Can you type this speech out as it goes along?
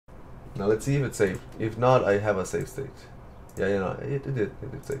Now let's see if it's safe. If not, I have a save state. Yeah, you know, it did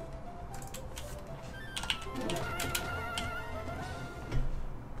save.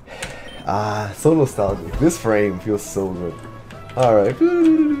 Ah, so nostalgic. This frame feels so good. Alright.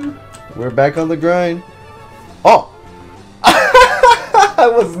 We're back on the grind. Oh! I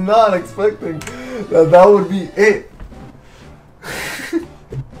was not expecting that would be it.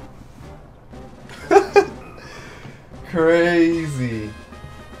 Crazy.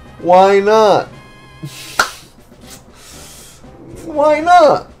 Why not? Why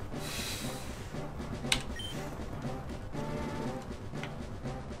not?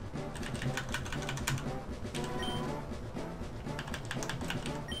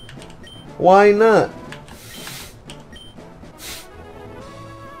 Why not?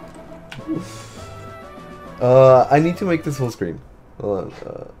 I need to make this full screen. Hold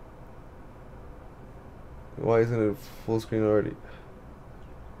on. Why isn't it full screen already?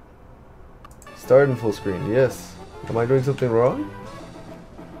 Start in full screen, yes. Am I doing something wrong?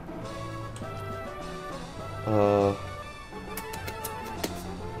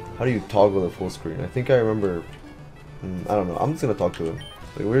 How do you toggle the full screen? I think I remember. I don't know. I'm just gonna talk to him.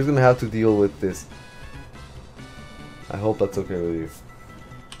 Like, we're just gonna have to deal with this. I hope that's okay with you.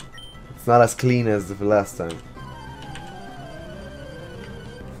 It's not as clean as the last time.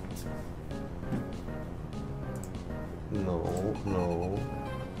 No.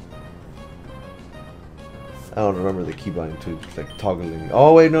 I don't remember the keybind to like toggling.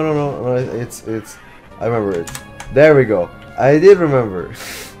 Oh wait, no. It's. I remember it. There we go. I did remember.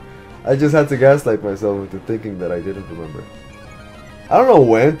 I just had to gaslight myself into thinking that I didn't remember. I don't know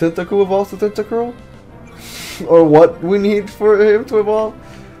when Tentacool evolves to Tentacruel, or what we need for him to evolve.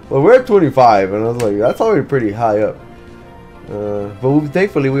 But we're at 25, and I was like, that's already pretty high up. But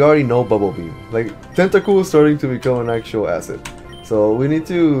thankfully, we already know Bubble Beam. Like, Tentacool is starting to become an actual asset. So we need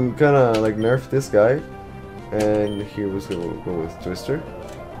to kind of like nerf this guy. And here we're going to go with Twister.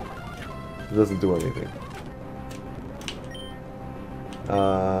 It doesn't do anything.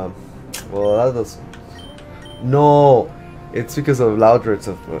 Well, that does. No, it's because of Loudred's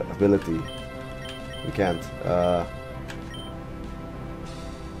ability. We can't.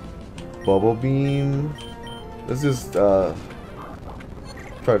 Bubble Beam. Let's just try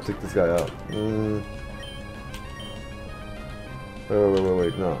to take this guy out.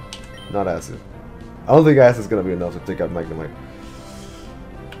 Wait, no, not acid. I don't think acid is gonna be enough to take out Magnemite.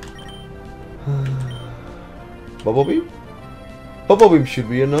 Bubble Beam? Bubble Beam should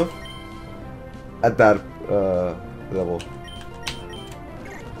be enough at that level.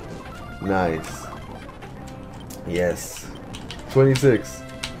 Nice. Yes. 26.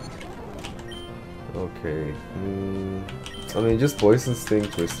 Okay. I mean, just Poison Sting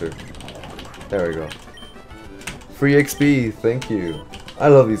Twister. There we go. Free XP, thank you. I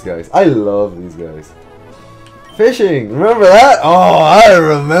love these guys. I love these guys. Fishing! Remember that? Oh, I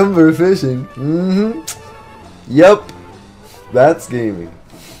remember fishing. Yup. That's gaming.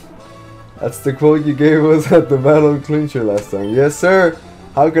 That's the quote you gave us at the Battle of Clincher last time. Yes, sir.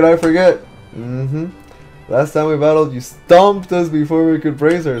 How could I forget? Last time we battled, you stomped us before we could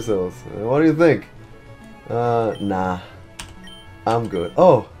brace ourselves. What do you think? Nah. I'm good.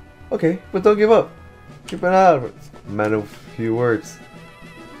 Oh, okay. But don't give up. Keep an eye out. Man of few words.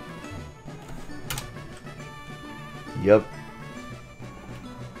 Yup.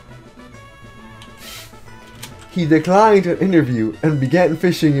 He declined an interview and began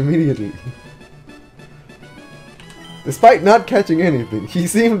fishing immediately. Despite not catching anything, he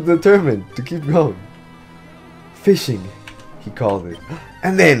seemed determined to keep going. Fishing, he called it.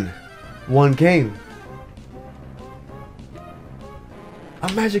 And then, one came. A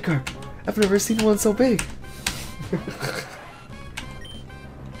Magikarp! I've never seen one so big!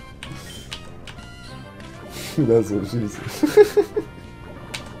 That's what she said.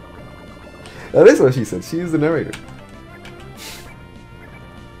 That is what she said. She is the narrator.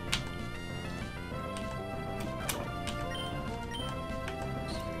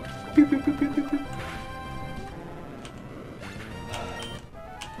 Pew, pew, pew, pew, pew, pew.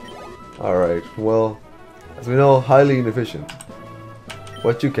 Alright, well, as we know, highly inefficient.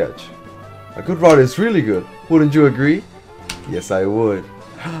 What you catch? A good rod is really good. Wouldn't you agree? Yes, I would.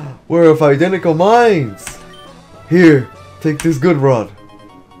 We're of identical minds! Here, take this good rod.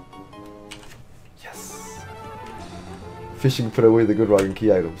 Yes. Fishing put away the good rod and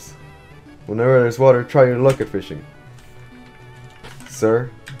key items. Whenever there's water, try your luck at fishing. Sir?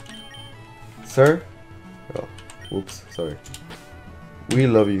 Sir? Oh, whoops, sorry. We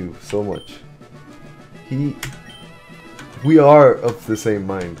love you so much. We are of the same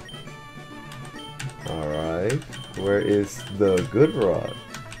mind. Alright, where is the good rod?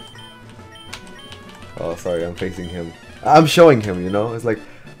 Oh, sorry, I'm facing him. I'm showing him, you know? It's like,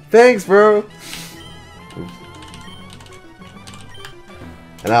 thanks, bro! Oops.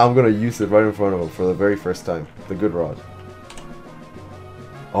 And now I'm gonna use it right in front of him for the very first time. The good rod.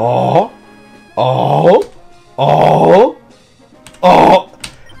 Oh! Oh! Oh! Oh!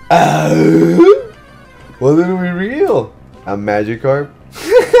 What did we reel? A Magikarp?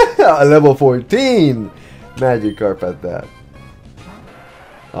 A level 14 Magikarp at that.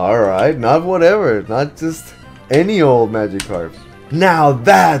 Alright, not whatever. Not just any old Magikarp. Now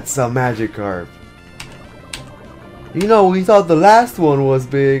that's a Magikarp. You know, we thought the last one was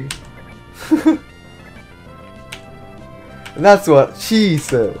big. And that's what she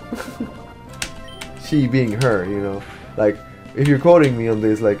said. She being her, you know. Like, if you're quoting me on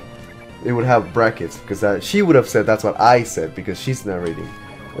this, like, it would have brackets. Because she would have said that's what I said. Because she's narrating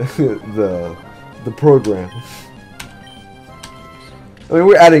the program. I mean,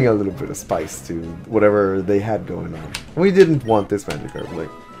 we're adding a little bit of spice to whatever they had going on. We didn't want this Magikarp. Like,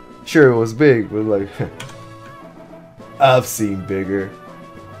 sure, it was big, but like... I've seen bigger.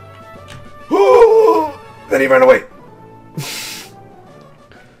 Then he ran away.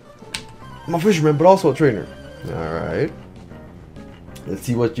 I'm a fisherman, but also a trainer. Alright. Let's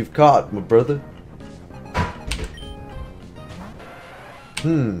see what you've caught, my brother.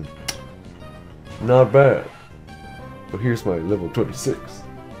 Not bad. But here's my level 26.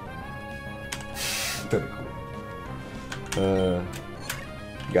 Cool.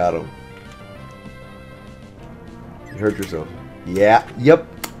 Got him. You hurt yourself. Yeah, yep.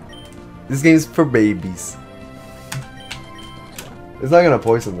 This game's for babies. It's not gonna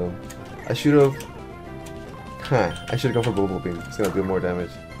poison them. I should have... I should have gone for Bubble Beam. It's gonna do more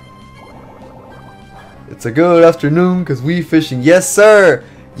damage. It's a good afternoon, because we fishing. Yes, sir!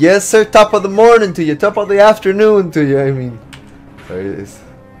 Yes, sir! Top of the morning to you. Top of the afternoon to you. I mean... Sorry, it's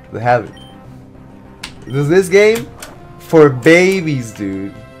the habit. This game? For babies,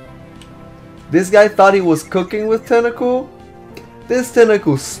 dude. This guy thought he was cooking with Tentacool. This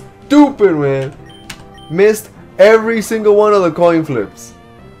Tentacle's stupid, man. Missed every single one of the coin flips.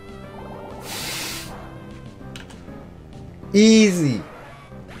 Easy.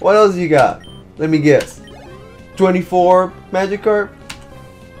 What else you got? Let me guess. 24 Magikarp?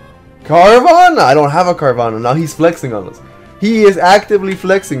 Carvanha? I don't have a Carvanha. Now he's flexing on us. He is actively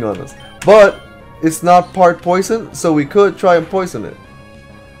flexing on us. But it's not part poison, so we could try and poison it.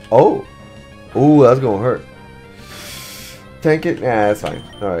 Oh. Ooh, that's gonna hurt. Tank it? Nah, that's fine.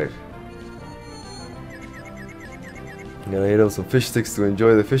 Alright. Gotta hit up some fish sticks to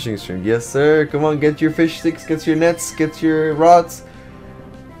enjoy the fishing stream. Yes, sir. Come on, get your fish sticks, get your nets, get your rods.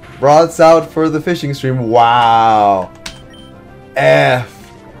 Rods out for the fishing stream. Wow. F.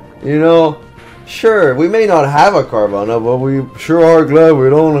 You know, sure, we may not have a Carvanha, but we sure are glad we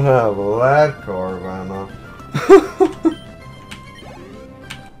don't have that Carvanha.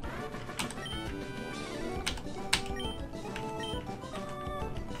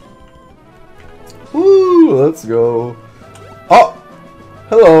 Woo, let's go. Oh,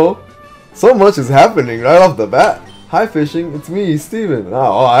 hello. So much is happening right off the bat. Hi, fishing. It's me, Steven.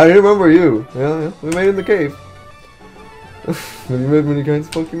 Oh, I remember you. Yeah, we made it in the cave. Have you met many kinds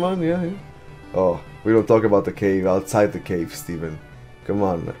of Pokemon? Yeah. Oh, we don't talk about the cave outside the cave, Steven. Come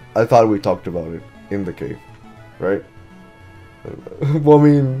on. I thought we talked about it in the cave, right? Well, I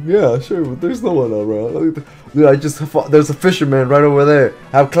mean, yeah, sure, but there's no one around. Dude, there's a fisherman right over there.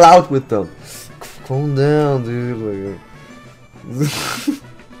 Have clout with them. Calm down, dude. Like,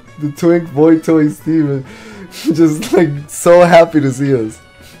 the twink boy toy Steven, just like so happy to see us.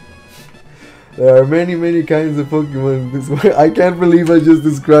 There are many, many kinds of Pokemon this way. I can't believe I just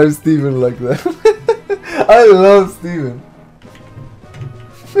described Steven like that. I love Steven.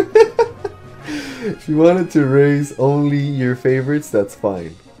 If you wanted to raise only your favorites, that's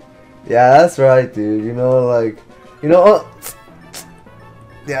fine. Yeah, that's right, dude. You know, like, you know,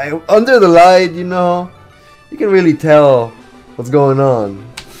 yeah, under the light, you know, you can really tell what's going on.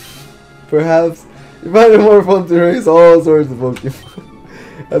 Perhaps you find it more fun to raise all sorts of Pokemon.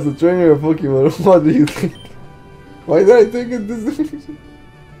 As a trainer of Pokemon, what do you think? Why did I take it this direction?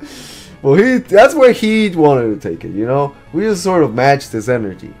 Well, that's where he wanted to take it, you know? We just sort of matched his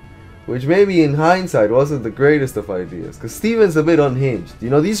energy. Which maybe in hindsight wasn't the greatest of ideas. Because Steven's a bit unhinged. You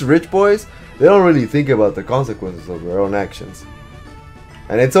know, these rich boys, they don't really think about the consequences of their own actions.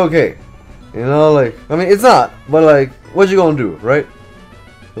 And it's okay. You know, like, I mean, it's not. But like, what you gonna do, right?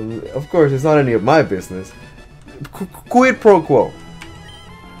 Of course, it's not any of my business. Quid pro quo.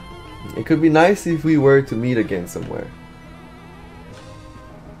 It could be nice if we were to meet again somewhere.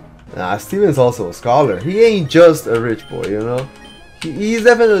 Nah, Steven's also a scholar. He ain't just a rich boy, you know? He's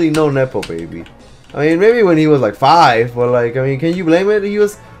definitely no Nepo baby. I mean, maybe when he was like 5, but like, I mean, can you blame it?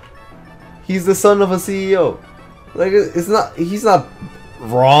 He's the son of a CEO. Like, he's not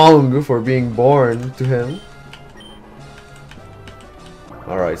wrong for being born to him.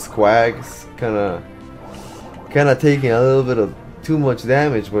 Alright, Squag's kinda taking a little bit of too much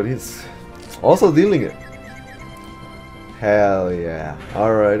damage, but he's also dealing it. Hell yeah.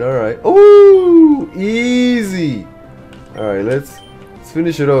 Alright, alright. Ooh! Easy! Alright, let's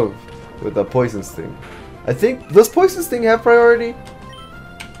finish it off with a Poison Sting. I think, does Poison Sting have priority?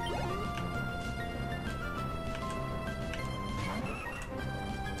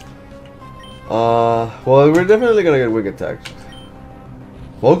 Well, we're definitely gonna get Wing Attack.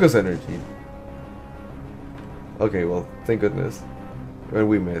 Focus Energy. Okay, well, thank goodness. And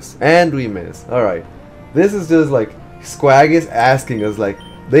we miss. And we miss. Alright. This is just like, Squag is asking us, like,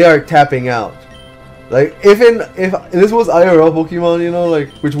 they are tapping out. Like, if this was IRL Pokemon, you know, like,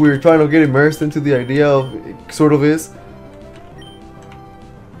 which we were trying to get immersed into the idea of, it sort of is.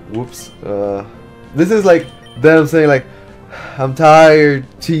 Whoops. This is like them saying, like, I'm tired,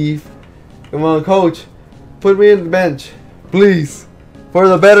 Chief. Come on, Coach. Put me in the bench. Please. For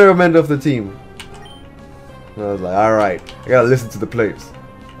the betterment of the team. And I was like, alright. I gotta listen to the players.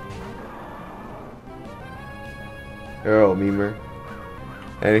 Oh, Memer.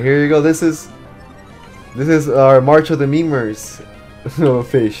 And here you go. This is our March of the Memers.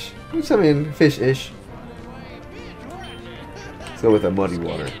 Fish. Which, I mean, fish-ish. Let's go with the Muddy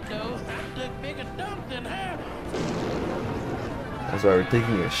Water. That's why we're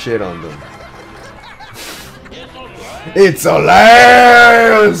taking a shit on them. It's a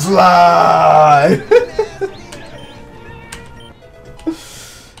landslide!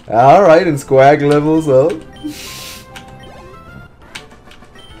 Alright, and Squag levels up.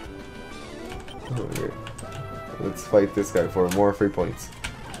 Okay. Let's fight this guy for more free points.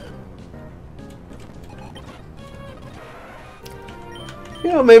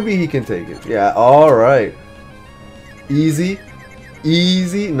 Yeah, maybe he can take it. Yeah, alright. Easy.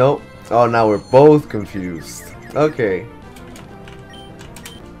 Easy. Nope. Oh, now we're both confused. Okay.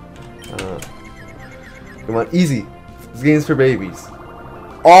 Come on, easy. This game's for babies.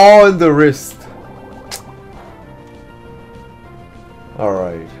 On the wrist.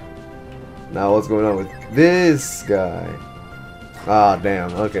 Alright. Now what's going on with this guy? Ah,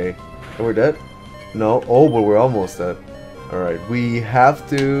 damn. Okay. And we're dead? No. Oh, but we're almost dead. Alright. We have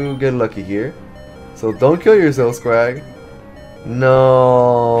to get lucky here. So don't kill yourself, Squag.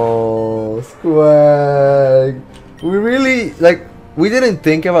 No, Squag. We really, like, we didn't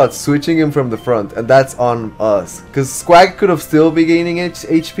think about switching him from the front, and that's on us. Because Squag could have still be gaining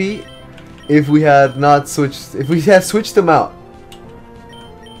HP if we had not switched, if we had switched him out.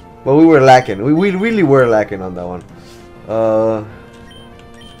 But we were lacking. We really were lacking on that one.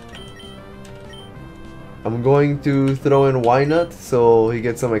 I'm going to throw in Wynut so he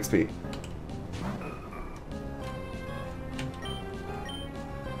gets some XP.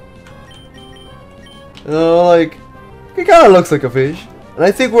 Like, it kind of looks like a fish. And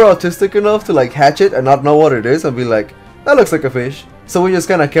I think we're autistic enough to like hatch it and not know what it is and be like, that looks like a fish. So we just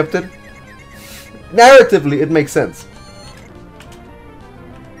kind of kept it. Narratively, it makes sense.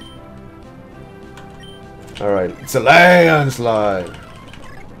 Alright, it's a landslide.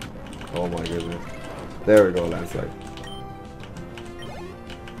 Oh my goodness. There we go, landslide.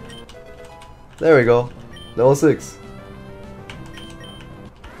 There we go. Level 6.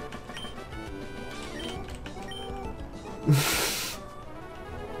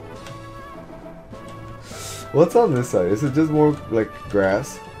 What's on this side? Is it just more like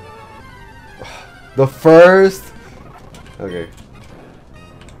grass? The first... Okay.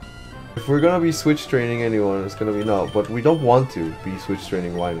 If we're gonna be switch training anyone, it's gonna be... No, but we don't want to be switch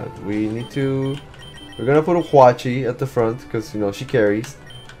training. Why not? We need to... We're gonna put a Huachi at the front because, you know, she carries.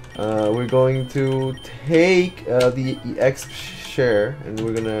 We're going to take the X share and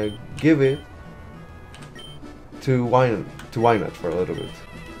we're gonna give it to Wynut for a little bit.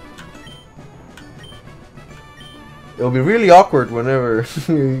 It'll be really awkward whenever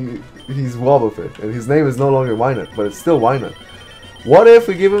he's Wobbuffet and his name is no longer Wynut, but it's still Wynut. What if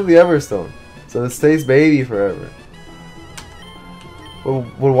we give him the Everstone so it stays baby forever? Well,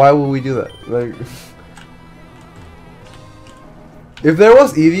 why would we do that? Like, if there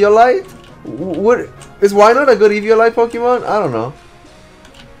was Eviolite, is Wynut a good Eviolite Pokemon? I don't know.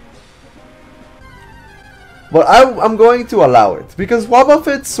 But I'm going to allow it because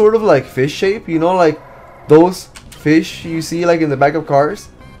Wobbuffet's sort of like fish shape, you know, like those fish you see like in the back of cars.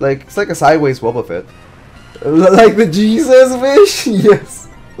 Like it's like a sideways Wobbuffet, like the Jesus fish. Yes,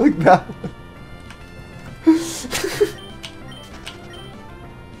 like that.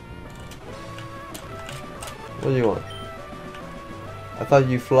 What do you want? I thought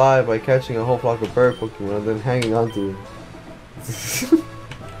you fly by catching a whole flock of bird Pokemon and then hanging on to it.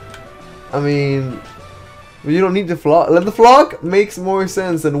 I mean, you don't need to fly. Like, the flock makes more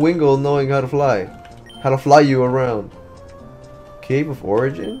sense than Wingull knowing how to fly. How to fly you around. Cape of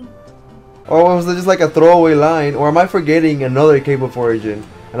Origin? Or was it just like a throwaway line? Or am I forgetting another Cape of Origin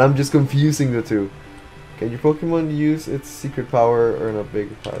and I'm just confusing the two? Can your Pokemon use its secret power or a big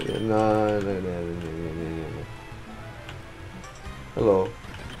power? No. Hello.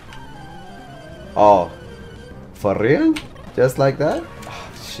 Oh. For real? Just like that?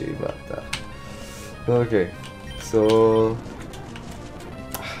 Oh, shit about that. Okay. So...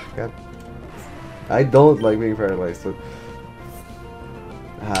 God. I don't like being paralyzed, but...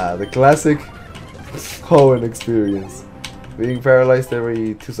 the classic Hoenn experience. Being paralyzed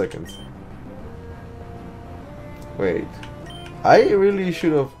every 2 seconds. Wait. I really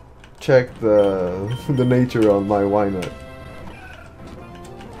should have checked the nature on my Wynaut.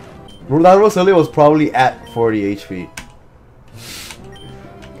 That Roselia was probably at 40 HP.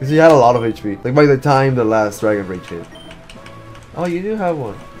 Because he had a lot of HP. Like by the time the last Dragon Rage hit. Oh, you do have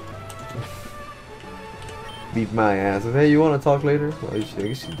one. Beat my ass. And hey, you want to talk later? Well, I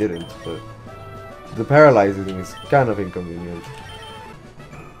guess she didn't, but... The paralyzing is kind of inconvenient.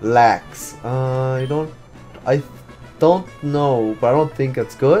 Lax. I don't know, but I don't think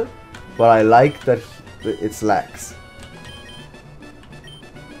that's good. But I like that it's lax.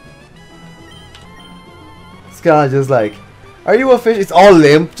 It's kind of just like, are you a fish? It's all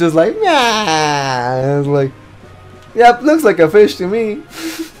limp, just like, nah. It's like, yeah, it looks like a fish to me.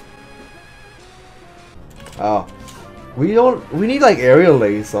 Oh, we need like aerial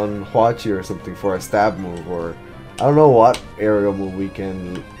ace on Hwachi or something for a stab move, or I don't know what aerial move we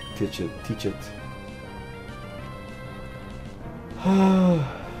can teach it.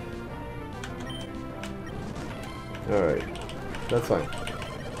 Alright, that's fine.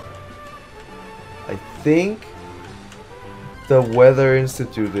 I think the Weather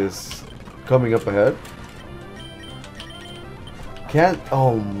Institute is coming up ahead. Can't,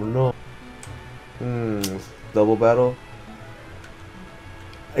 oh no. Double battle.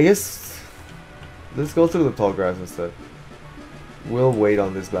 I guess let's go through the tall grass instead. We'll wait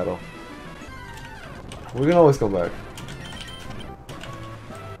on this battle. We can always come back.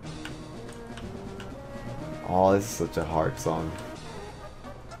 Oh, this is such a hard song.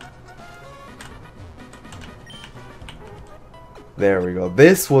 There we go.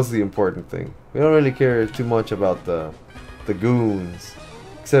 This was the important thing. We don't really care too much about the goons.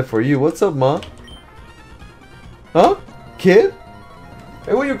 Except for you. What's up, Ma? Huh? Kid?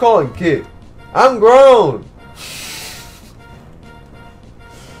 Hey, what are you calling kid? I'm grown!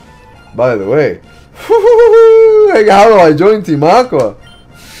 By the way, how do I join Team Aqua?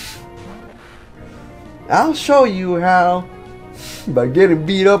 I'll show you how. By getting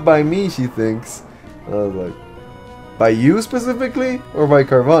beat up by me, she thinks. I was like, by you specifically? Or by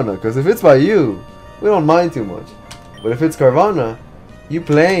Carvanha? Because if it's by you, we don't mind too much. But if it's Carvanha, you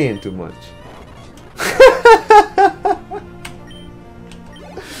playing too much.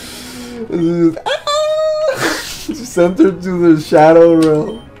 Sent her to the Shadow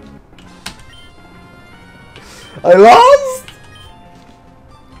Realm. I lost?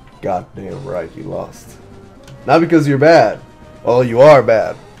 Goddamn right, you lost. Not because you're bad. Well, you are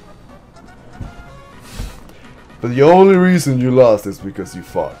bad. But the only reason you lost is because you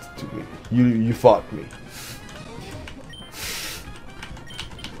fought to me. You fought me.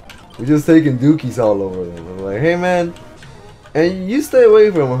 We're just taking dookies all over them. I'm like, hey man, and you stay away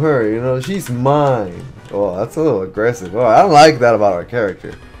from her, you know, she's mine. Oh, that's a little aggressive. Oh, I don't like that about our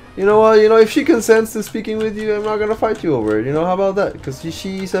character. You know what, if she consents to speaking with you, I'm not gonna fight you over it. You know, how about that? Because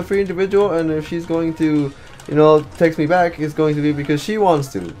she's a free individual, and if she's going to, text me back, it's going to be because she wants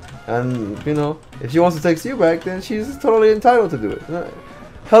to. And, if she wants to text you back, then she's totally entitled to do it.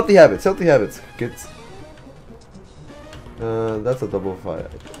 Healthy habits, kids. That's a double fight.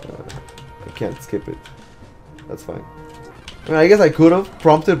 I can't skip it. That's fine. I mean, I guess I could have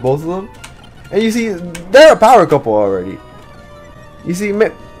prompted both of them. And you see, they're a power couple already. You see,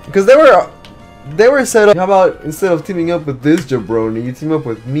 because they were set up. How about instead of teaming up with this jabroni, you team up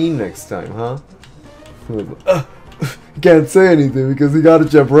with me next time, huh? Can't say anything because he got a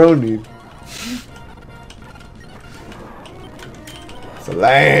jabroni. It's a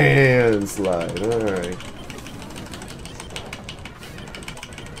landslide. Alright.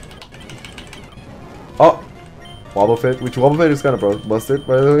 Oh! Wobbuffet, which Wobbuffet is kind of busted,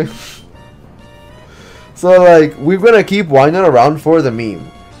 by the way. So, like, we're gonna keep Wynaut around for the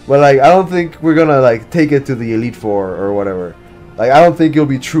meme. But, like, I don't think we're gonna, like, take it to the Elite Four or whatever. Like, I don't think you'll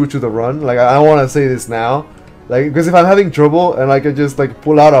be true to the run. Like, I want to say this now. Like, because if I'm having trouble and I can just like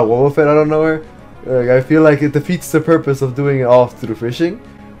pull out a Wobbuffet out of nowhere, like, I feel like it defeats the purpose of doing it off through fishing.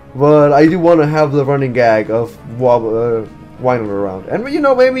 But I do want to have the running gag of whining around, and you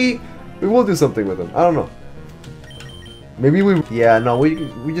know, maybe we will do something with them. I don't know. Maybe we. Yeah, no, we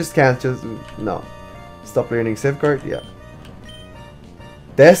just can't just no. Stop learning safeguard. Yeah.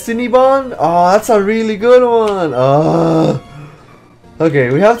 Destiny Bond. Oh, that's a really good one.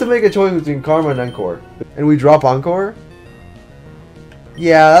 Okay, we have to make a choice between Karma and Encore, and we drop Encore.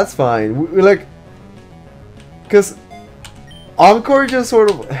 Yeah, that's fine. We like, cause Encore just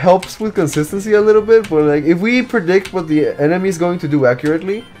sort of helps with consistency a little bit, but like if we predict what the enemy is going to do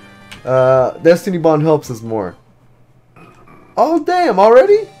accurately, Destiny Bond helps us more. Oh damn,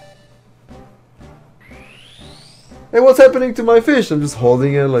 already? Hey, what's happening to my fish? I'm just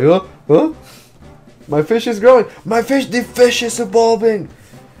holding it like, huh? My fish is growing. The fish is evolving.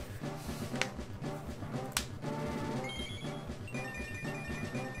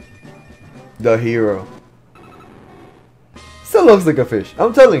 The hero. Still looks like a fish.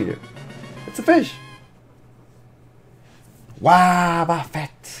 I'm telling you. It's a fish. Wobbuffet.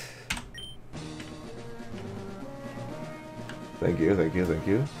 Thank you, thank you, thank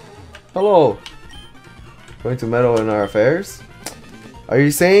you. Hello. Going to meddle in our affairs? Are you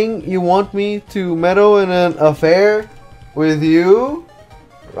saying you want me to meddle in an affair with you?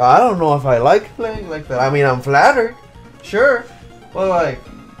 I don't know if I like playing like that. I mean, I'm flattered. Sure. But like,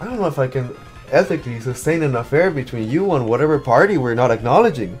 I don't know if I can ethically sustain an affair between you and whatever party we're not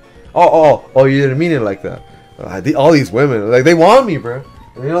acknowledging. Oh, you didn't mean it like that. All these women, like, they want me, bro.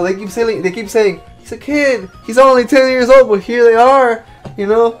 You know, they keep saying, he's a kid. He's only 10 years old, but here they are, you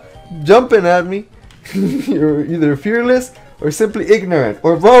know, jumping at me. You're either fearless or simply ignorant,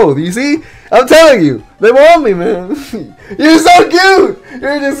 or both. You see? I'm telling you, they want me, man. You're so cute.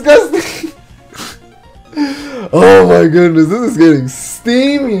 You're disgusting. Oh my goodness, this is getting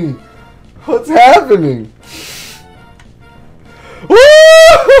steamy. What's happening?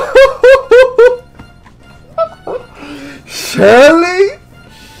 Shelly?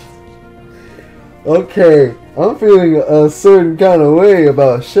 Okay, I'm feeling a certain kind of way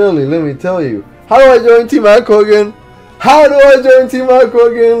about Shelly, let me tell you. How do I join Team Aqua again? How do I join Team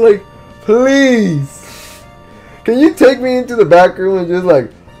Aqua again? Like, please. Can you take me into the back room and just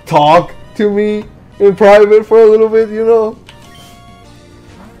like talk to me in private for a little bit, you know?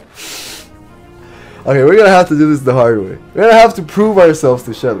 Okay, we're gonna have to do this the hard way. We're gonna have to prove ourselves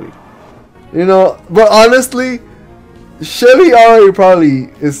to Shelly. You know, but honestly, Shelly already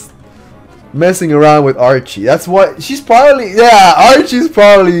probably is messing around with Archie. That's what she's probably. Yeah, Archie's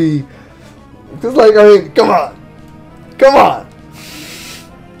probably just like. I mean, come on.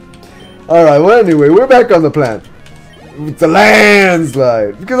 All right. Well, anyway, we're back on the plan. It's a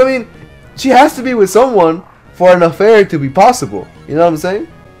landslide because I mean, she has to be with someone for an affair to be possible. You know what I'm saying?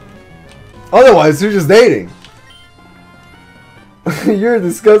 Otherwise, you're just dating. You're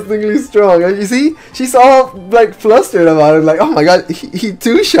disgustingly strong. And you see? She's all like flustered about it. Like, oh my god, he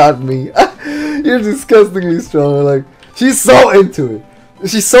two-shot me. You're disgustingly strong. Like, she's so into it.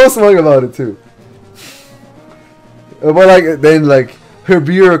 She's so smug about it too. But like, then like, her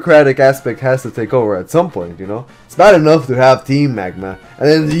bureaucratic aspect has to take over at some point, you know? It's bad enough to have Team Magma.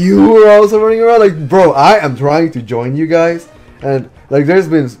 And then you are also running around. Like, bro, I am trying to join you guys. And like, there's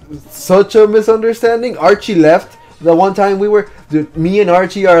been such a misunderstanding. Archie left the one time we were. Dude, me and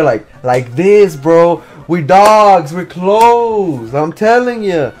Archie are like this, bro. We're dogs. We're close. I'm telling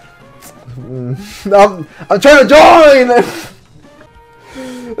you. I'm trying to join.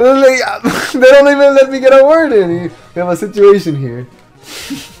 Like, they don't even let me get a word in. We have a situation here.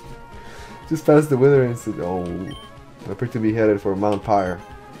 Just past the Wither Institute. Oh, I appear to be headed for Mount Pyre.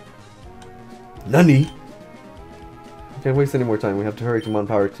 Nani? Can't waste any more time. We have to hurry to Mount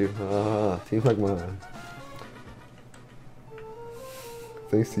Pyre too. Team Magma.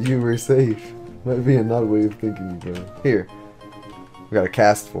 Thanks to you, we're safe. Might be an odd way of thinking, bro. Here. We got a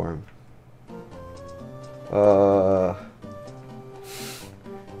cast form.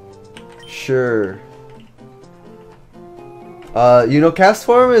 Sure. You know, cast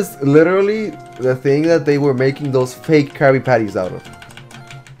form is literally the thing that they were making those fake Krabby Patties out of.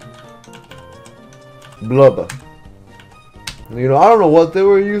 Blubba. You know, I don't know what they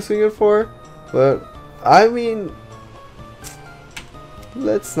were using it for, but I mean,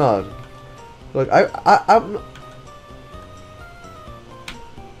 let's not. Look, I'm.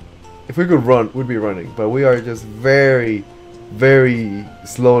 If we could run, we'd be running, but we are just very, very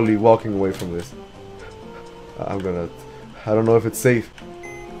slowly walking away from this. I don't know if it's safe.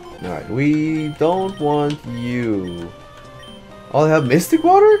 Alright, we don't want you. Oh, they have Mystic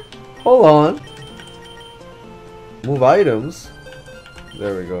Water? Hold on. Move items.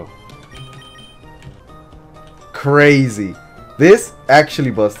 There we go. Crazy. This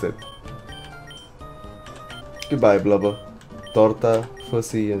actually busted. Goodbye, Blubba. Torta,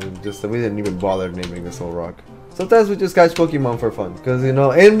 Fussy, and just we didn't even bother naming this whole rock. Sometimes we just catch Pokemon for fun, because you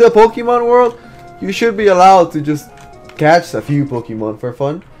know, in the Pokemon world, you should be allowed to just catch a few Pokemon for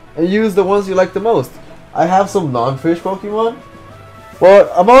fun and use the ones you like the most. I have some non-fish Pokemon,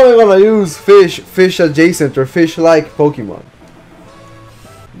 but I'm only gonna use fish adjacent or fish-like Pokemon.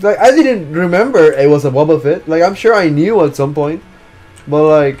 Like, I didn't remember it was a Wobbuffet. Like, I'm sure I knew at some point, but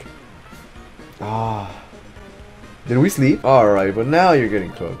like, did we sleep? Alright, but now you're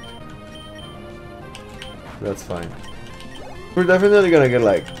getting cooked. That's fine. We're definitely gonna get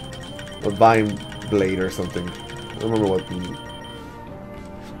like a Vine Blade or something. I don't remember what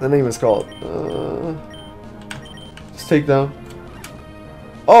the name is called. Just take down.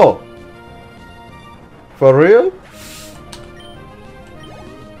 Oh! For real?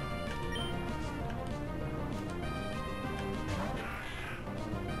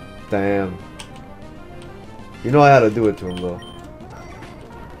 Damn. You know I had to do it to him though.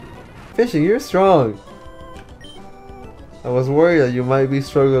 Fishing, you're strong. I was worried that you might be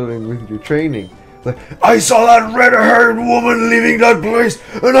struggling with your training. Like, I saw that red-haired woman leaving that place,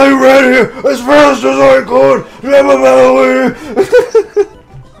 and I ran here as fast as I could.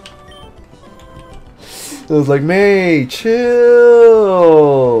 I was like, May,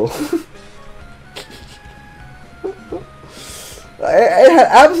 chill. I had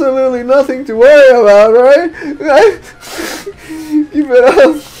absolutely nothing to worry about, right? Keep it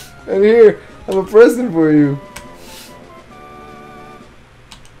up. And here, I have a present for you.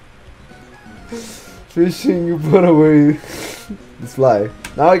 Fishing, you put away. Let's fly.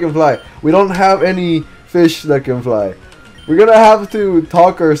 Now I can fly. We don't have any fish that can fly. We're gonna have to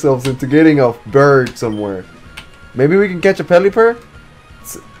talk ourselves into getting a bird somewhere. Maybe we can catch a Pelipper?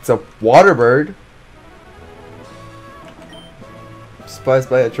 It's a water bird. Spiced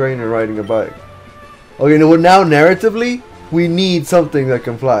by a trainer riding a bike. Okay, now narratively, we need something that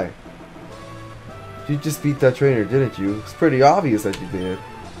can fly. You just beat that trainer, didn't you? It's pretty obvious that you did.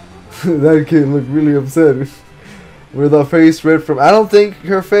 That kid looked really upset. With a face red from... I don't think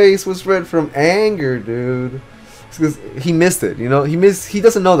her face was red from anger, dude. It's because he missed it, you know? He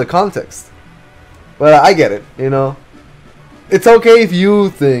doesn't know the context. But I get it, you know? It's okay if you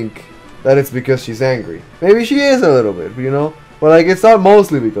think that it's because she's angry. Maybe she is a little bit, you know? But like, it's not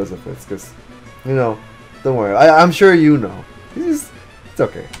mostly because of it. It's because, you know, don't worry. I'm sure you know. It's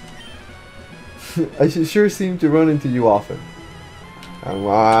okay. I sure seem to run into you often.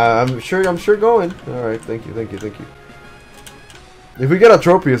 I'm sure going. Alright, thank you. If we get a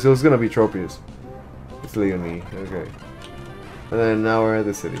Tropius, it was gonna be Tropius. It's Leonie, okay. And then now we're at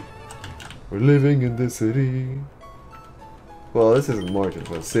the city. We're living in the city. Well, this isn't Morton,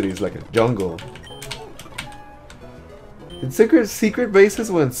 but the city is like a jungle. And secret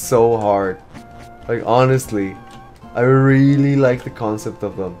bases went so hard. Like, honestly, I really like the concept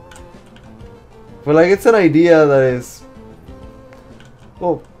of them. But like, it's an idea that is,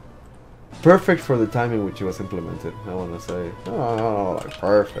 well, perfect for the time in which it was implemented, I want to say. Oh, like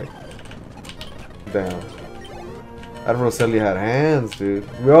perfect. Damn. Admiral Selly had hands, dude.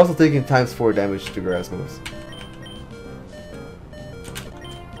 We're also taking ×4 damage to grass moves.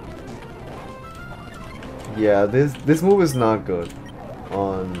 Yeah, this move is not good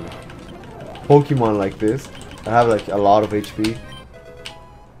on Pokemon like this. I have like a lot of HP.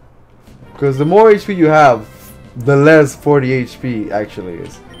 Because the more HP you have, the less 40 HP actually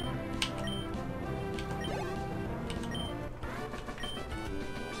is.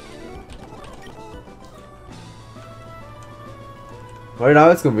 Right now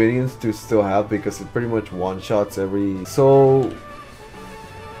it's convenient to still have because it pretty much one-shots every... So...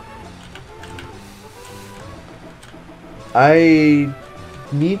 I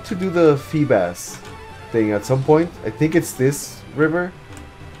need to do the Feebas thing at some point. I think it's this river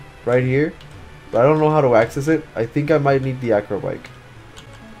right here, but I don't know how to access it. I think I might need the Acrobike.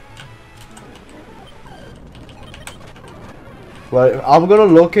 But I'm gonna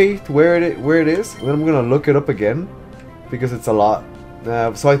locate where it is, and then I'm gonna look it up again because it's a lot.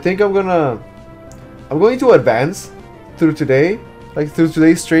 So I think I'm going to advance through today, like through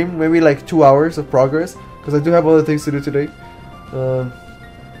today's stream, maybe like 2 hours of progress. Because I do have other things to do today.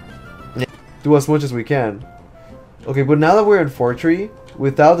 Do as much as we can. Okay, but now that we're in Fortree,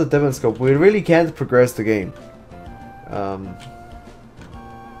 without the Devon Scope, we really can't progress the game.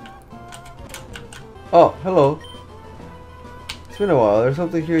 Oh, hello. It's been a while. There's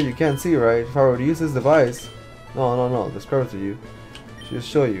something here you can't see, right? If I were to use this device... No. Describe it to you. Just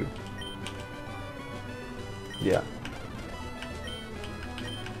show you. Yeah.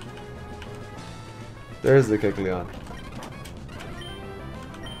 There's the Kecleon.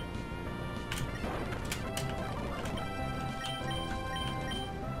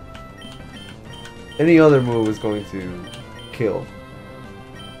 Any other move is going to kill.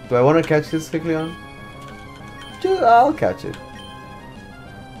 Do I want to catch this Kecleon? I'll catch it.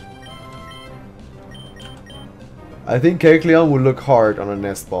 I think Kecleon would look hard on a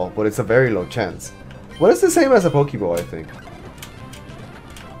nest ball, but it's a very low chance. Well, it's the same as a Pokeball, I think.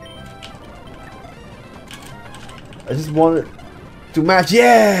 I just wanted to match.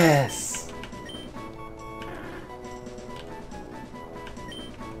 Yes!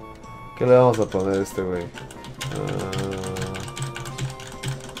 ¿Qué le vamos a poner a este güey?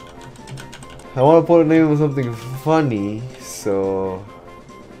 I want to put a name of something funny, so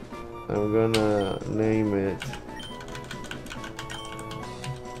I'm gonna name it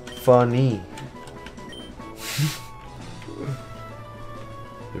Funny.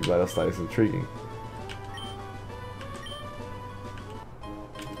 The battle style is intriguing.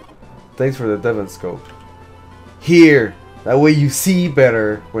 Thanks for the Devon scope. Here! That way you see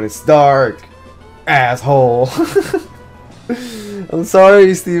better when it's dark. Asshole! I'm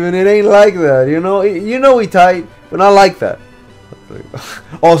sorry, Steven, it ain't like that, you know? You know we tight, but not like that.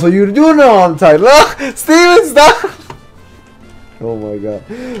 Oh, so you do know I'm tight. Look! Steven, stop! Oh my god,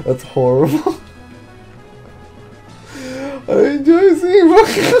 that's horrible. I enjoy seeing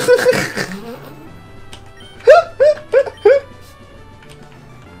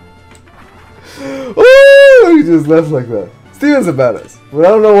Oh, he just left like that. Steven's a badass, but I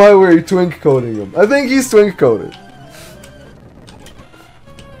don't know why we're twink coding him. I think he's twink coded.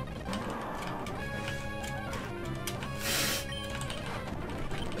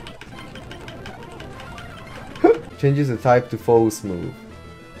 Changes the type to False Move.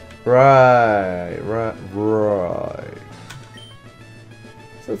 Right.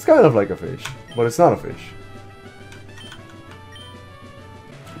 So it's kind of like a fish, but it's not a fish.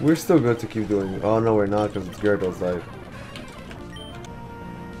 We're still good to keep doing it. Oh no, we're not, because it's Gyarados type.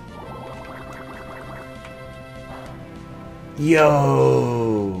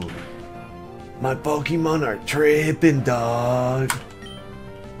 Yo! My Pokemon are tripping, dog!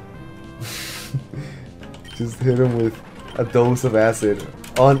 Just hit him with a dose of acid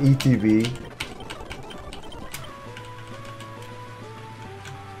on ETB.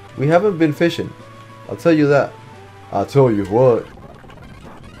 We haven't been fishing. I'll tell you that. I'll tell you what.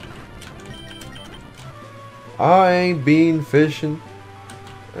 I ain't been fishing,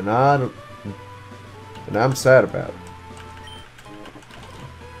 and I'm sad about it.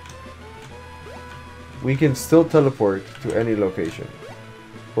 We can still teleport to any location.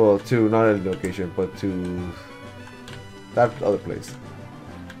 Well, to not any location, but to that other place.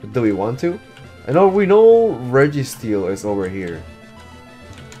 But do we want to? I know we know Registeel is over here.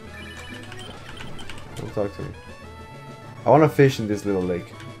 Don't talk to me. I want to fish in this little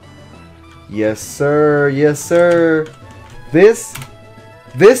lake. Yes, sir. Yes, sir. This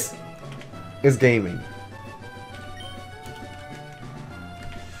is gaming.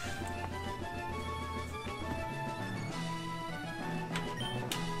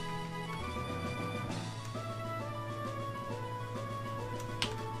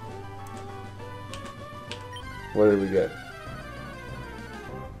 What did we get?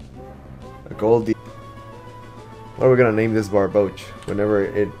 A Goldie. What are we gonna name this Barboach whenever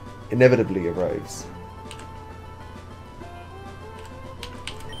it inevitably arrives?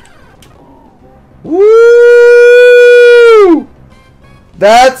 Woo!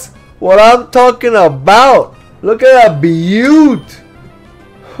 That's what I'm talking about. Look at that beaut.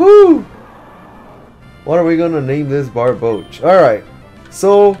 Whoo! What are we gonna name this Barboach? All right.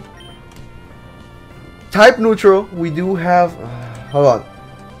 So type neutral. We do have. Hold on.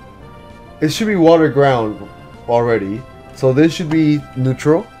 It should be water ground already. So this should be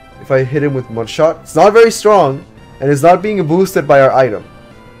neutral. If I hit him with Mud Shot, it's not very strong, and it's not being boosted by our item.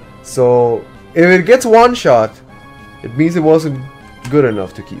 So if it gets one shot, it means it wasn't good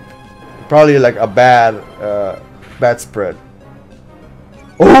enough to keep. Probably like a bad spread.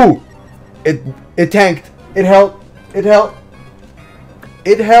 Oh, it tanked. It helped. It helped.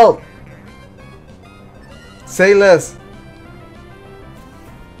 It helped. Say less.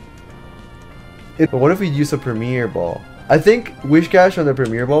 But what if we use a Premier Ball? I think Whiscash on the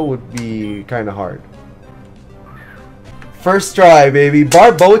Premier Ball would be kind of hard. First try, baby.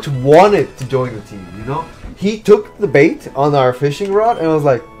 Barboach wanted to join the team, you know? He took the bait on our fishing rod and was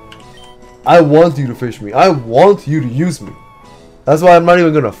like, I want you to fish me. I want you to use me. That's why I'm not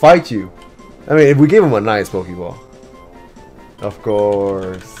even going to fight you. I mean, if we gave him a nice Pokeball. Of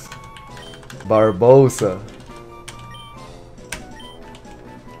course. Barbosa.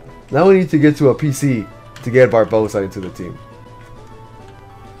 Now we need to get to a PC to get Barbosa into the team.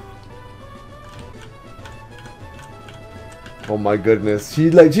 Oh my goodness, she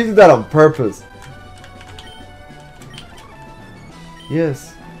did that on purpose.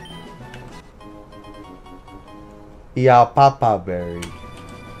 Yes. Yeah, Papa Berry.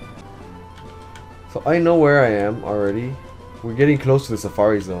 So I know where I am already. We're getting close to the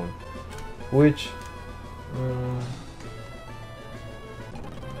Safari Zone, which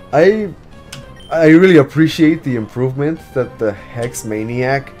I really appreciate the improvement that the Hex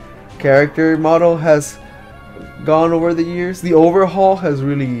Maniac character model has gone over the years. The overhaul has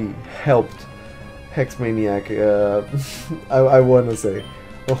really helped Hex Maniac. I want to say,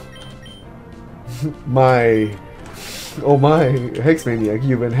 oh my, Hex Maniac,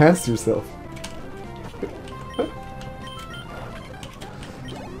 you've enhanced yourself.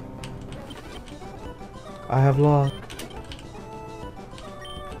 I have lost.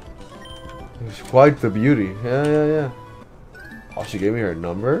 It's quite the beauty. Yeah. Oh, she gave me her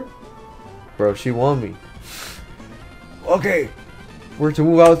number? Bro, she won me. Okay, we're to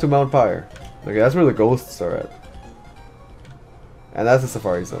move out to Mount Pyre. Okay, that's where the ghosts are at. And that's the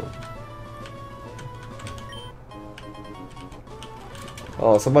Safari Zone.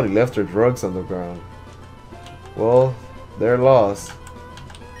 Oh, somebody left their drugs on the ground. Well, they're lost.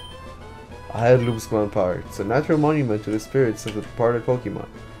 I had Loop's Mount Pyre. It's a natural monument to the spirits of the departed Pokemon.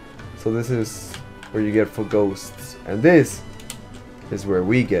 So this is where you get for ghosts. And this is where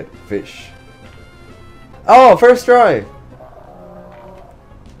we get fish. Oh, first try!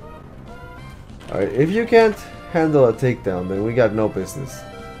 Alright, if you can't handle a takedown, then we got no business.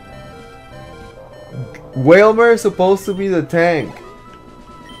 Wailmer is supposed to be the tank.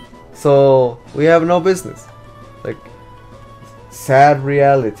 So, we have no business. Like, sad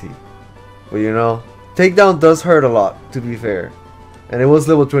reality. But you know, takedown does hurt a lot, to be fair. And it was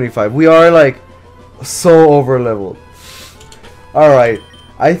level 25. We are like, so over leveled. Alright,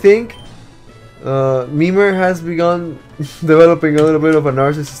 I think Mimir has begun developing a little bit of a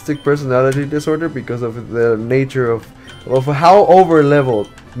narcissistic personality disorder because of the nature of how over leveled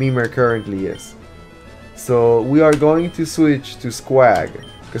Mimir currently is. So we are going to switch to Squag,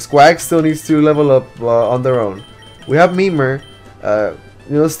 because Squag still needs to level up on their own. We have Mimir, you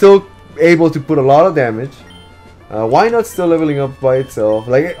know, still able to put a lot of damage. Why not still leveling up by itself?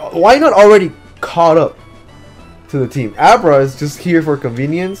 Like, why not already caught up to the team? Abra is just here for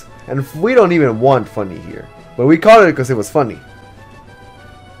convenience, and we don't even want funny here. But we caught it because it was funny.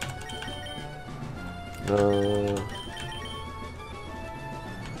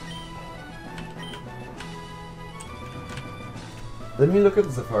 Let me look at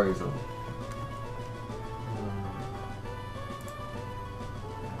the Safari Zone.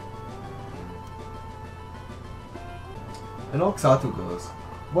 I know Xatu goes.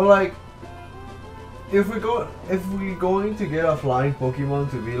 But like, if we're going to get a flying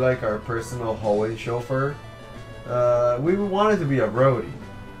Pokemon to be like our personal hallway chauffeur, we want it to be a Brody.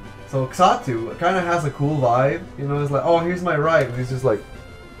 So Xatu kind of has a cool vibe, you know. It's like, oh, here's my ride, and he's just like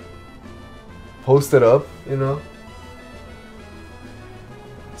posted up, you know.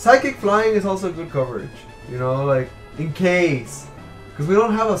 Psychic flying is also good coverage, you know, like in case, because we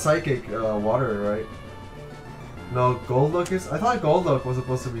don't have a psychic water, right? No, Golduck is. I thought Golduck was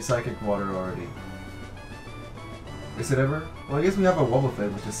supposed to be psychic water already. Is it ever? Well, I guess we have a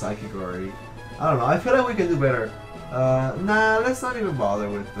Wobbuffet, which is psychic already. I don't know. I feel like we can do better. Nah, let's not even bother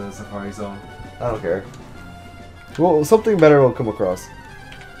with the Safari Zone. I don't care. Well, something better will come across.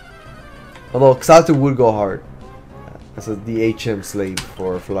 Although Xatu would go hard as a DHM slave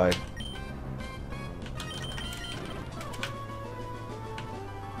for Fly.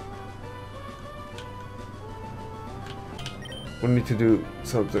 We need to do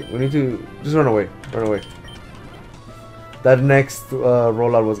something. We need to just run away. Run away. That next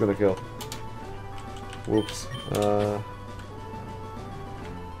rollout was gonna kill. Whoops.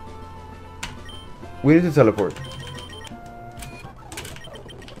 We need to teleport.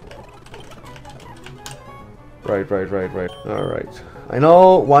 Right. Alright. I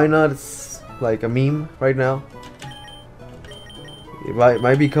know why not, it's like a meme right now. It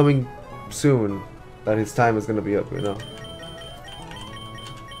might be coming soon that his time is gonna be up, you know.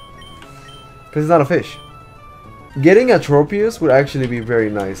 Because it's not a fish. Getting a Tropius would actually be very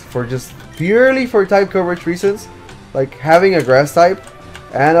nice for just purely for type coverage reasons. Like having a grass type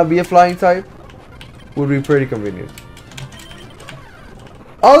and be a flying type would be pretty convenient.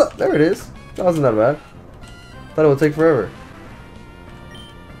 Oh, there it is. That wasn't that bad. Thought it would take forever.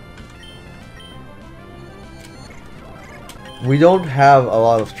 We don't have a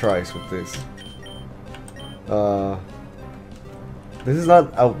lot of tries with this. This is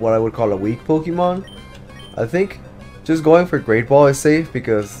not what I would call a weak Pokemon. I think just going for Great Ball is safe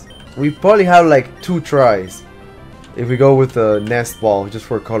because we probably have like 2 tries if we go with the Nest Ball just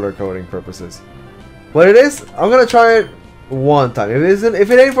for color coding purposes. But it is, I'm gonna try it one time. If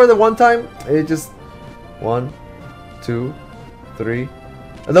it ain't for the one time, it just 1, 2, 3,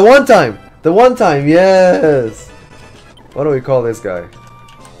 and the one time. The one time, yes. What do we call this guy?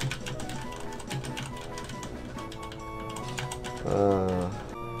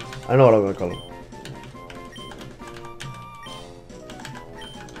 I know what I'm gonna call him.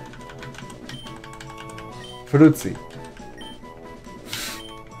 Fruitsy.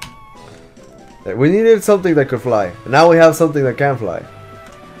 We needed something that could fly. Now we have something that can fly.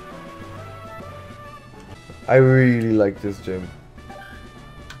 I really like this gym.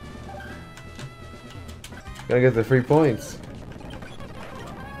 Gotta get the 3 points.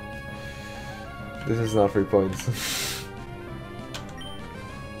 This is not 3 points.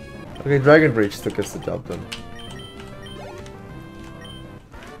 Okay, Dragon Breach took us the job done.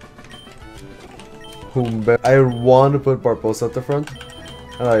 I want to put Barbosa at the front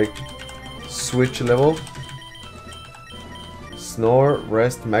and like switch level. Snore,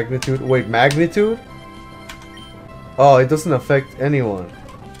 rest, magnitude. Wait, magnitude? Oh, it doesn't affect anyone.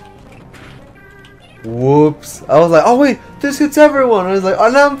 Whoops. I was like, oh wait, this hits everyone. I was like,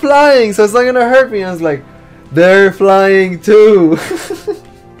 and I'm flying, so it's not gonna hurt me. I was like, they're flying too.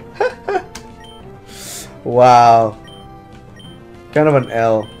 Wow. Kind of an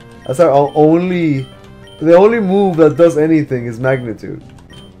L. That's our only... The only move that does anything is magnitude.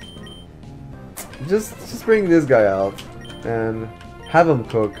 Just bring this guy out and have him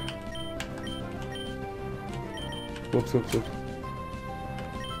cook. Whoops, whoops, whoops.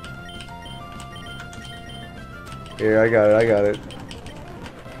 Here, I got it, I got it.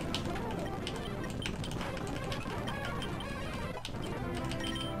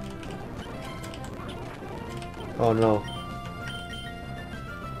 Oh no.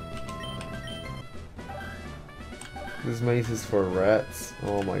 This mace is for rats.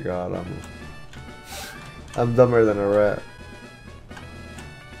 Oh my god, I'm dumber than a rat.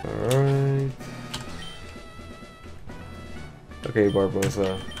 Alright. Okay,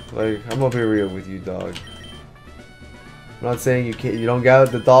 Barbosa. Like, I'm gonna be real with you, dog. I'm not saying you don't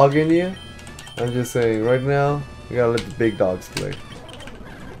got the dog in you. I'm just saying right now, you gotta let the big dogs play.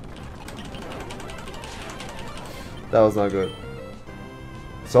 That was not good.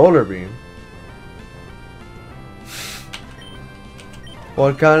 Solar Beam?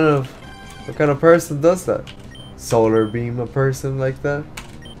 What kind of person does that? Solar Beam a person like that?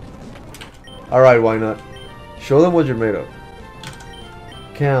 Alright, why not? Show them what you're made of.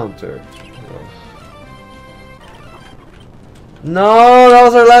 Counter. Ugh. No, that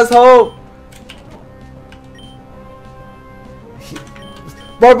was our last hope!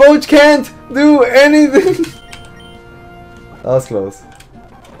 Barboach can't do anything! That was close.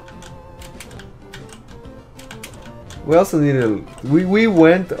 We also needed... We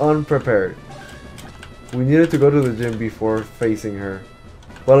went unprepared. We needed to go to the gym before facing her.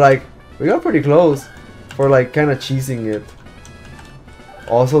 But like, we got pretty close for like kind of cheesing it.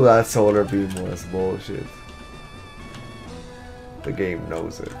 Also, that Solar Beam was bullshit. The game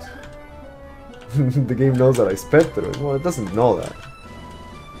knows it. The game knows that I sped through it. Well, it doesn't know that.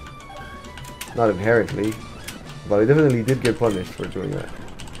 Not inherently. But I definitely did get punished for doing that.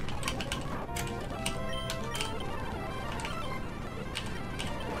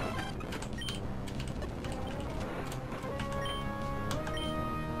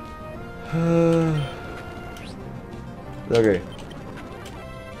 Okay.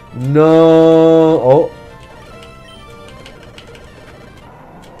 No. Oh.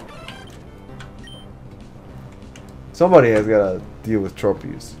 Somebody has got to deal with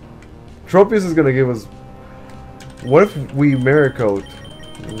Tropius. Tropius is gonna give us. What if we Miracode?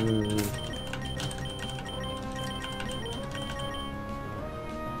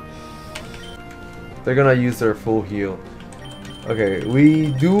 They're gonna use their full heal. Okay,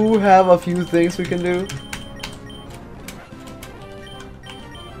 we do have a few things we can do.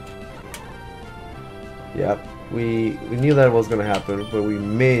 Yep, we knew that was gonna happen, but we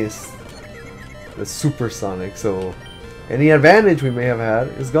missed the Supersonic, so any advantage we may have had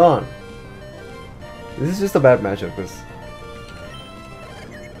is gone. This is just a bad matchup, cause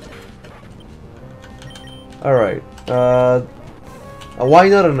alright, why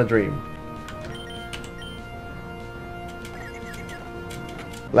not in a dream?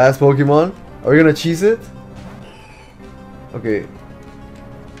 Last Pokemon? Are we gonna cheese it? Okay.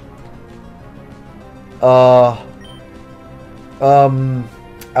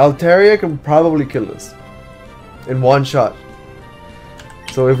 Altaria can probably kill us in one shot.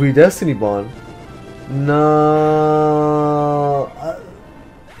 So if we Destiny Bond, no.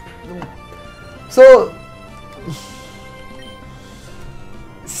 So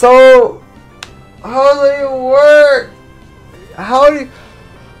how does it work? How do you?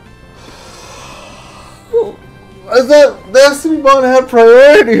 I thought Destiny Bond had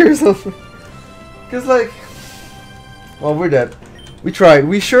priority or something. Cause like, well, we're dead. We tried.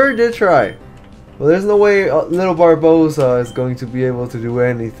 We sure did try. Well, there's no way little Barbosa is going to be able to do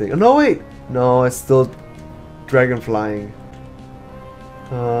anything. Oh, no, wait. No, it's still dragon flying.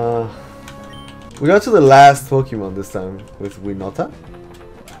 We got to the last Pokemon this time with Winota.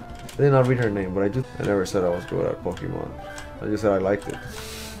 I did not read her name, but I never said I was good at Pokemon. I just said I liked it.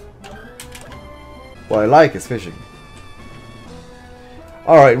 What I like is fishing.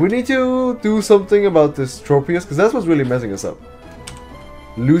 Alright, we need to do something about this Tropius, because that's what's really messing us up.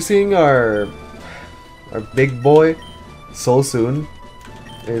 Losing our big boy so soon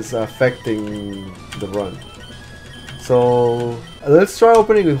is affecting the run. So let's try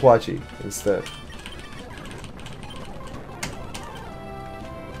opening with Huachi instead.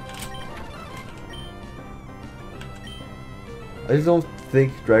 I just don't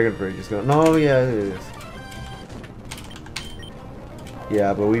think Dragon Rage is gonna. No, yeah, it is.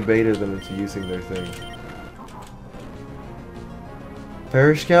 Yeah, but we baited them into using their thing.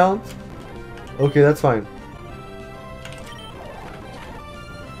 Perish count? Okay, that's fine.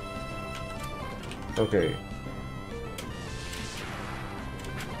 Okay.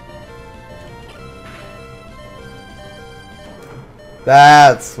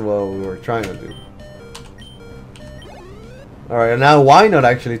 That's what we were trying to do. Alright, and now Wynot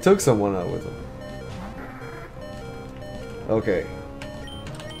actually took someone out with him. Okay.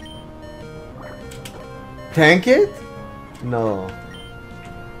 Tank it? No.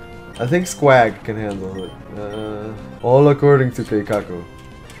 I think Squag can handle it. All according to Keikaku.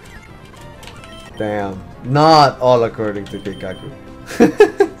 Damn. Not all according to Keikaku.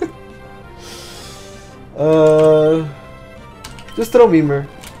 Just throw Mimer.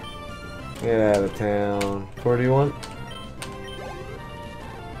 Get out of town. 41.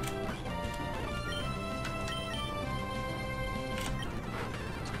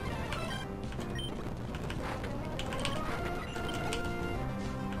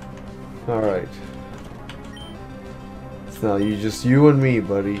 Alright. So now you and me,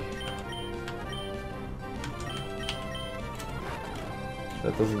 buddy.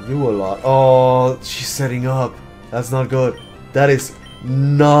 That doesn't do a lot. Oh, she's setting up. That's not good. That is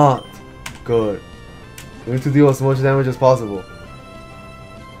not good. We need to deal as much damage as possible.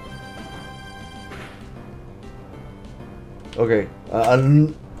 Okay.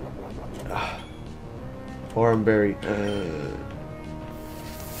 Oranberry.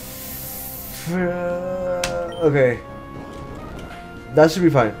 Okay. That should be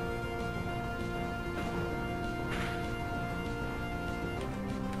fine.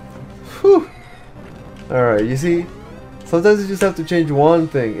 Whew. Alright, you see? Sometimes you just have to change one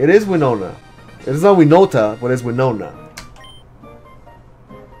thing. It is Winona. It's not Winota, but it's Winona.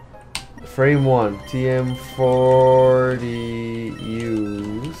 Frame 1. TM40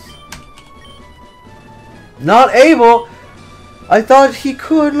 use. Not able! I thought he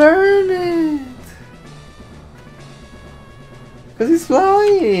could learn it! Because he's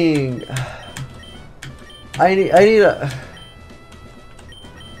flying! I need a...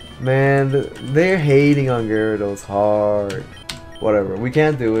 Man, they're hating on Gyarados hard. Whatever, we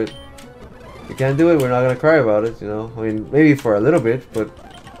can't do it. We can't do it, we're not gonna cry about it, you know? I mean, maybe for a little bit, but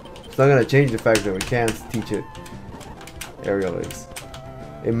it's not gonna change the fact that we can't teach it Aerial Ace.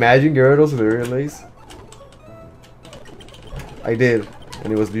 Imagine Gyarados with Aerial Ace. I did,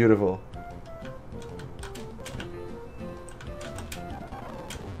 and it was beautiful.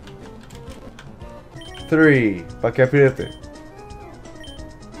 Three, pa' que apriete.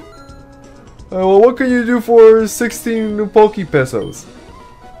 Well, what can you do for 16 Poke Pesos?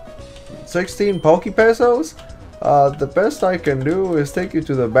 16 Poke Pesos? The best I can do is take you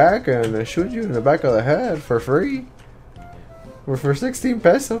to the back and shoot you in the back of the head for free. For 16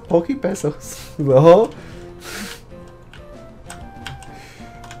 pesos, Poke Pesos. No?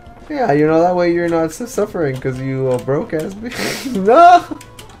 Yeah, you know, that way you're not suffering because you broke ass bitch. No!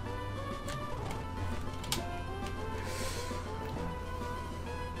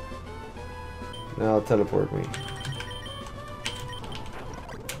 Now teleport me.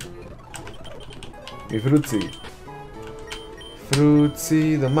 Mi Fruitsy.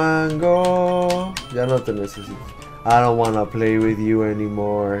 Fruitsy the mango. Ya no te necesito. I don't wanna play with you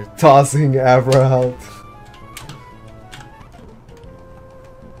anymore. Tossing Abra out.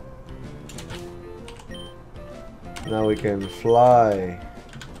 Now we can fly.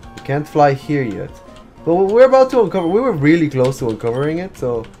 Can't fly here yet. But we're about to uncover. We were really close to uncovering it,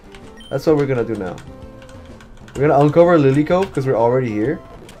 so that's what we're gonna do now. We're gonna uncover Lily Cove because we're already here,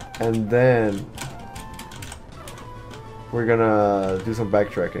 and then we're gonna do some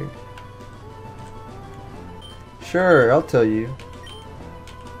backtracking. Sure, I'll tell you.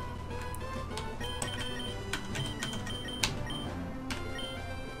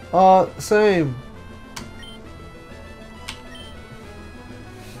 Same.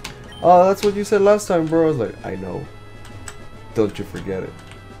 Oh, that's what you said last time, bro. I was like, I know. Don't you forget it.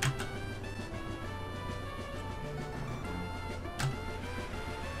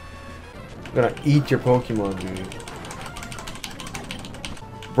 I'm gonna eat your Pokemon, dude.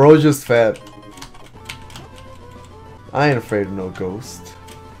 Bro's just fat. I ain't afraid of no ghost.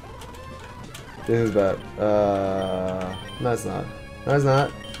 This is bad. No, it's not. No, it's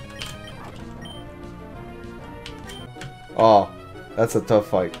not. Oh, that's a tough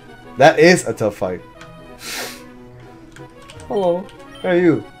fight. That is a tough fight. Hello. How are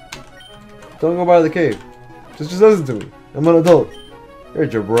you? Don't go by the cave. Just listen to me. I'm an adult. You're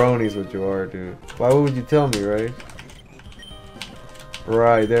jabronis what you are, dude. Why would you tell me, right?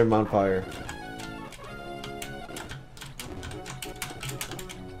 Right, they're Mount Pyre.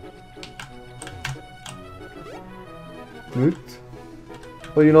 Good.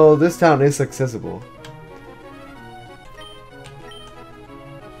 But you know, this town is accessible.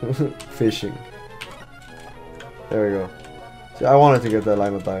 Fishing. There we go. See, I wanted to get that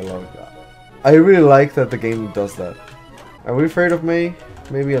line of dialogue. I really like that the game does that. Are we afraid of May?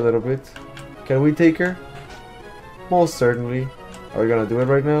 Maybe a little bit. Can we take her? Most certainly. Are we gonna do it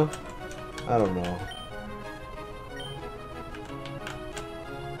right now? I don't know.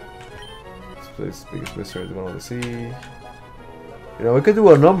 This place is the biggest mystery I want to see. You know, we could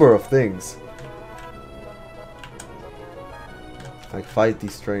do a number of things. Like fight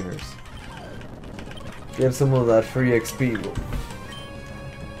these trainers. Get some of that free XP.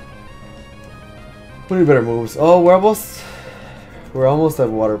 Pretty better moves. Oh, we're almost at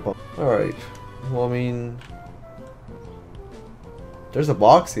water pump. Alright. Well, I mean, there's a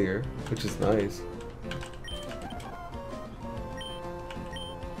box here, which is nice.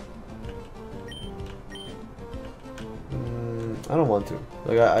 I don't want to.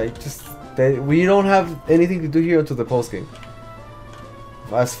 Like, I just... we don't have anything to do here until the post game.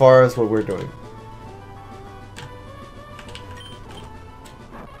 As far as what we're doing.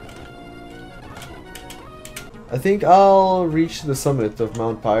 I think I'll reach the summit of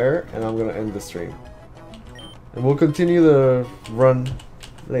Mount Pyre and I'm gonna end the stream. And we'll continue the run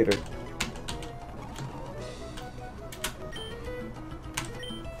later.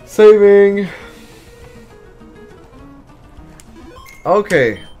 Saving!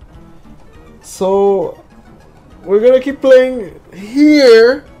 Okay. So we're gonna keep playing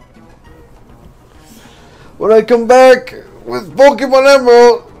here. When I come back with Pokemon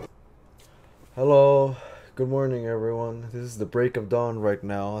Emerald. Hello. Good morning, everyone. This is the break of dawn right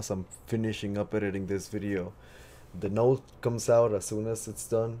now as I'm finishing up editing this video. The note comes out as soon as it's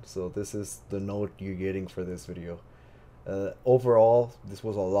done, so this is the note you're getting for this video. Overall, this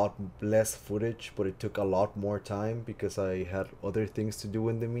was a lot less footage, but it took a lot more time because I had other things to do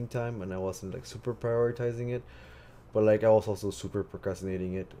in the meantime and I wasn't like super prioritizing it, but like I was also super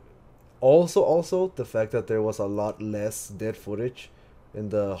procrastinating it. Also the fact that there was a lot less dead footage in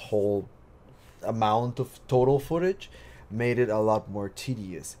the whole amount of total footage made it a lot more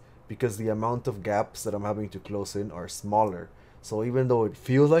tedious because the amount of gaps that I'm having to close in are smaller. So even though it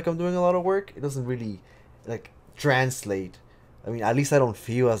feels like I'm doing a lot of work, it doesn't really like translate. I mean, at least I don't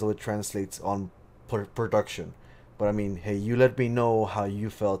feel as though it translates on production. But I mean, hey, you let me know how you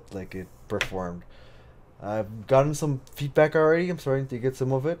felt like it performed. I've gotten some feedback already. I'm starting to get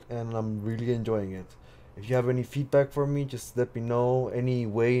some of it and I'm really enjoying it. If you have any feedback for me, just let me know. Any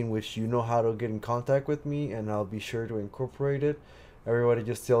way in which you know how to get in contact with me and I'll be sure to incorporate it. Everybody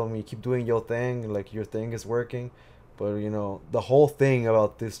just tell me, keep doing your thing, like your thing is working. But you know, the whole thing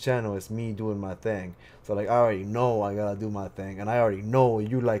about this channel is me doing my thing. So like, I already know I gotta do my thing and I already know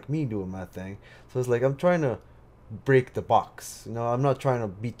you like me doing my thing. So it's like, I'm trying to break the box. You know, I'm not trying to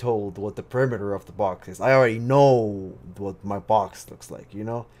be told what the perimeter of the box is. I already know what my box looks like, you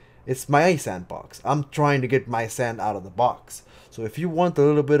know. It's my sandbox. I'm trying to get my sand out of the box. So if you want a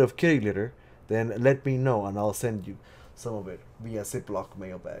little bit of kitty litter, then let me know and I'll send you some of it via Ziploc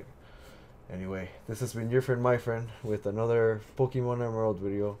mailbag. Anyway, this has been your friend, my friend, with another Pokemon Emerald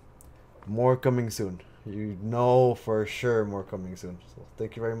video. More coming soon. You know for sure more coming soon. So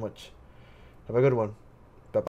thank you very much. Have a good one.